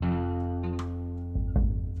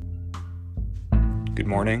Good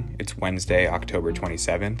morning, it's Wednesday, October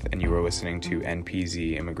 27th, and you are listening to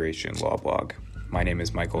NPZ Immigration Law Blog. My name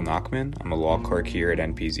is Michael Nachman. I'm a law clerk here at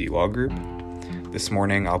NPZ Law Group. This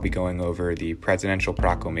morning, I'll be going over the presidential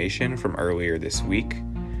proclamation from earlier this week,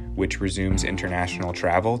 which resumes international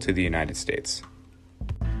travel to the United States.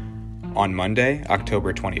 On Monday,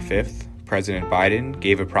 October 25th, President Biden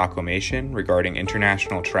gave a proclamation regarding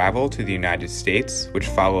international travel to the United States, which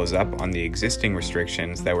follows up on the existing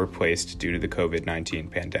restrictions that were placed due to the COVID-19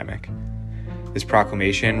 pandemic. This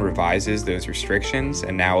proclamation revises those restrictions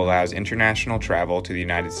and now allows international travel to the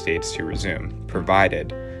United States to resume,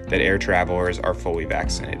 provided that air travelers are fully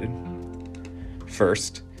vaccinated.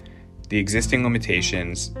 First, the existing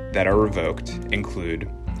limitations that are revoked include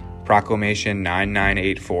Proclamation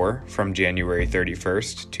 9984 from January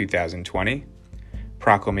 31st, 2020,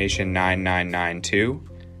 Proclamation 9992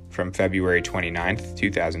 from February 29th,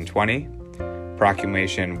 2020,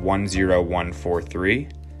 Proclamation 10143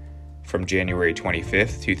 from January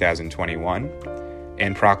 25th, 2021,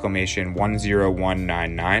 and Proclamation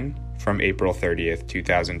 10199 from April 30th,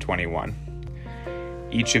 2021.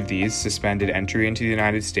 Each of these suspended entry into the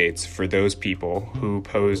United States for those people who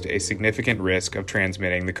posed a significant risk of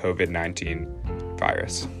transmitting the COVID-19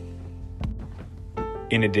 virus.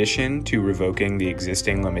 In addition to revoking the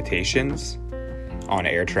existing limitations on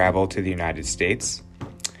air travel to the United States,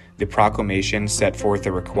 the proclamation set forth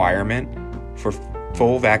a requirement for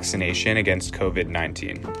full vaccination against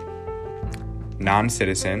COVID-19.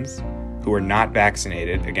 Non-citizens who are not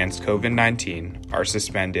vaccinated against COVID-19 are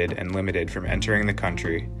suspended and limited from entering the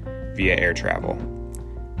country via air travel.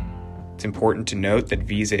 It's important to note that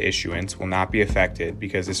visa issuance will not be affected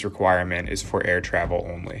because this requirement is for air travel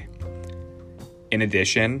only. In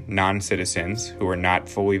addition, non-citizens who are not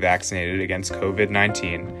fully vaccinated against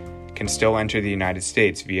COVID-19 can still enter the United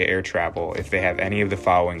States via air travel if they have any of the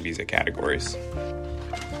following visa categories: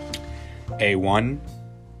 A1,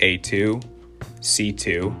 A2,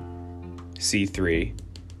 C2, C3,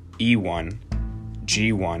 E1,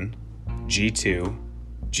 G1, G2,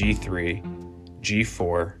 G3,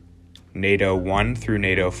 G4, NATO 1 through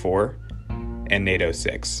NATO 4, and NATO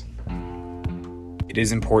 6. It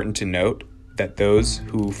is important to note that those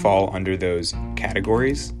who fall under those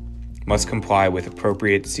categories must comply with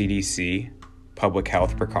appropriate CDC public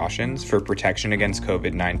health precautions for protection against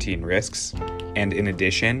COVID-19 risks, and in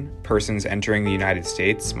addition, persons entering the United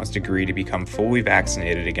States must agree to become fully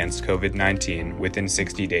vaccinated against COVID-19 within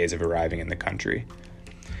 60 days of arriving in the country.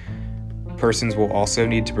 Persons will also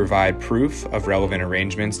need to provide proof of relevant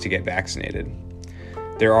arrangements to get vaccinated.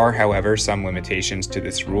 There are, however, some limitations to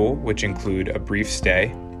this rule, which include a brief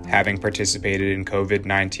stay, having participated in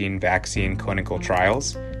COVID-19 vaccine clinical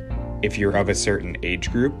trials, if you're of a certain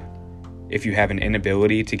age group, if you have an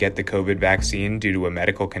inability to get the COVID vaccine due to a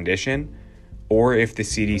medical condition, or if the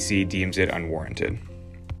CDC deems it unwarranted.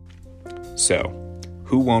 So,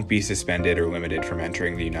 who won't be suspended or limited from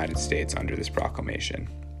entering the United States under this proclamation?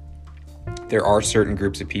 There are certain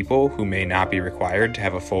groups of people who may not be required to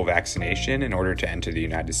have a full vaccination in order to enter the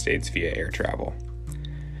United States via air travel.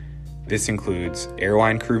 This includes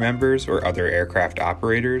airline crew members or other aircraft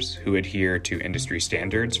operators who adhere to industry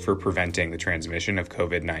standards for preventing the transmission of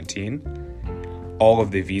COVID-19, all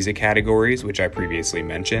of the visa categories which I previously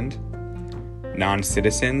mentioned,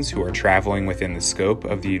 non-citizens who are traveling within the scope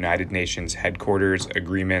of the United Nations Headquarters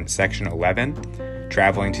Agreement Section 11,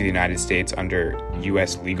 traveling to the United States under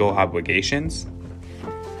U.S. legal obligations,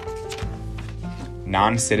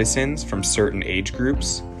 non-citizens from certain age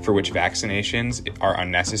groups for which vaccinations are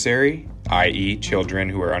unnecessary, i.e. children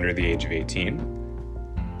who are under the age of 18,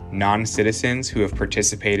 non-citizens who have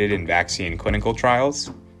participated in vaccine clinical trials,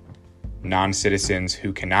 non-citizens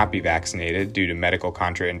who cannot be vaccinated due to medical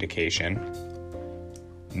contraindication,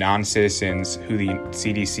 non-citizens who the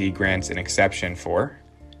CDC grants an exception for,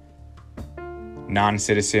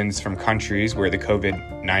 non-citizens from countries where the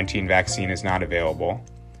COVID-19 vaccine is not available,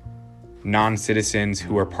 non-citizens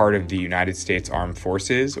who are part of the United States Armed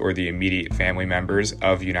Forces or the immediate family members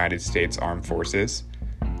of United States Armed Forces,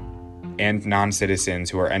 and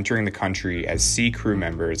non-citizens who are entering the country as C crew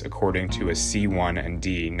members according to a C1 and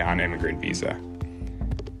D non-immigrant visa.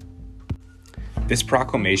 This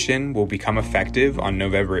proclamation will become effective on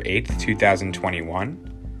November 8th, 2021,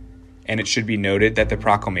 and it should be noted that the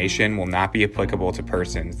proclamation will not be applicable to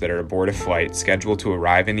persons that are aboard a flight scheduled to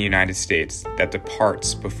arrive in the United States that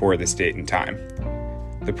departs before this date and time.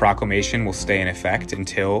 The proclamation will stay in effect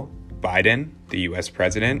until Biden, the U.S.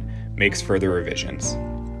 President, makes further revisions.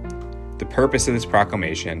 The purpose of this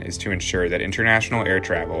proclamation is to ensure that international air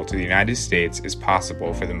travel to the United States is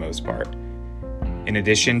possible for the most part. In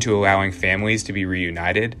addition to allowing families to be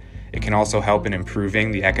reunited It can also help in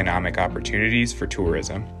improving the economic opportunities for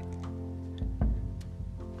tourism.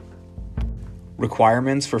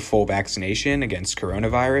 Requirements for full vaccination against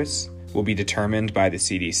coronavirus will be determined by the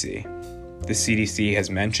CDC. The CDC has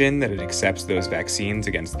mentioned that it accepts those vaccines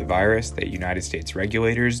against the virus that United States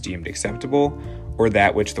regulators deemed acceptable or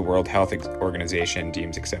that which the World Health Organization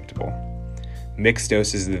deems acceptable. Mixed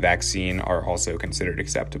doses of the vaccine are also considered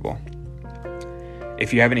acceptable.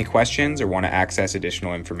 If you have any questions or want to access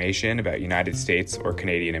additional information about United States or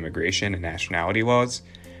Canadian immigration and nationality laws,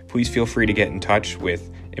 please feel free to get in touch with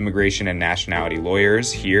immigration and nationality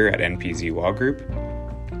lawyers here at NPZ Law Group.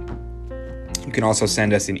 You can also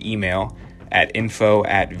send us an email at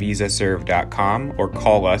info@visaserv.com or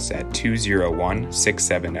call us at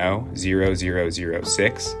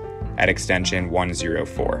 201-670-0006 at extension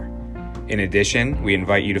 104. In addition, we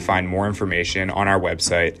invite you to find more information on our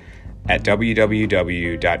website at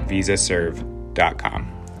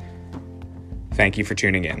www.visaserv.com. Thank you for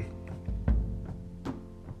tuning in.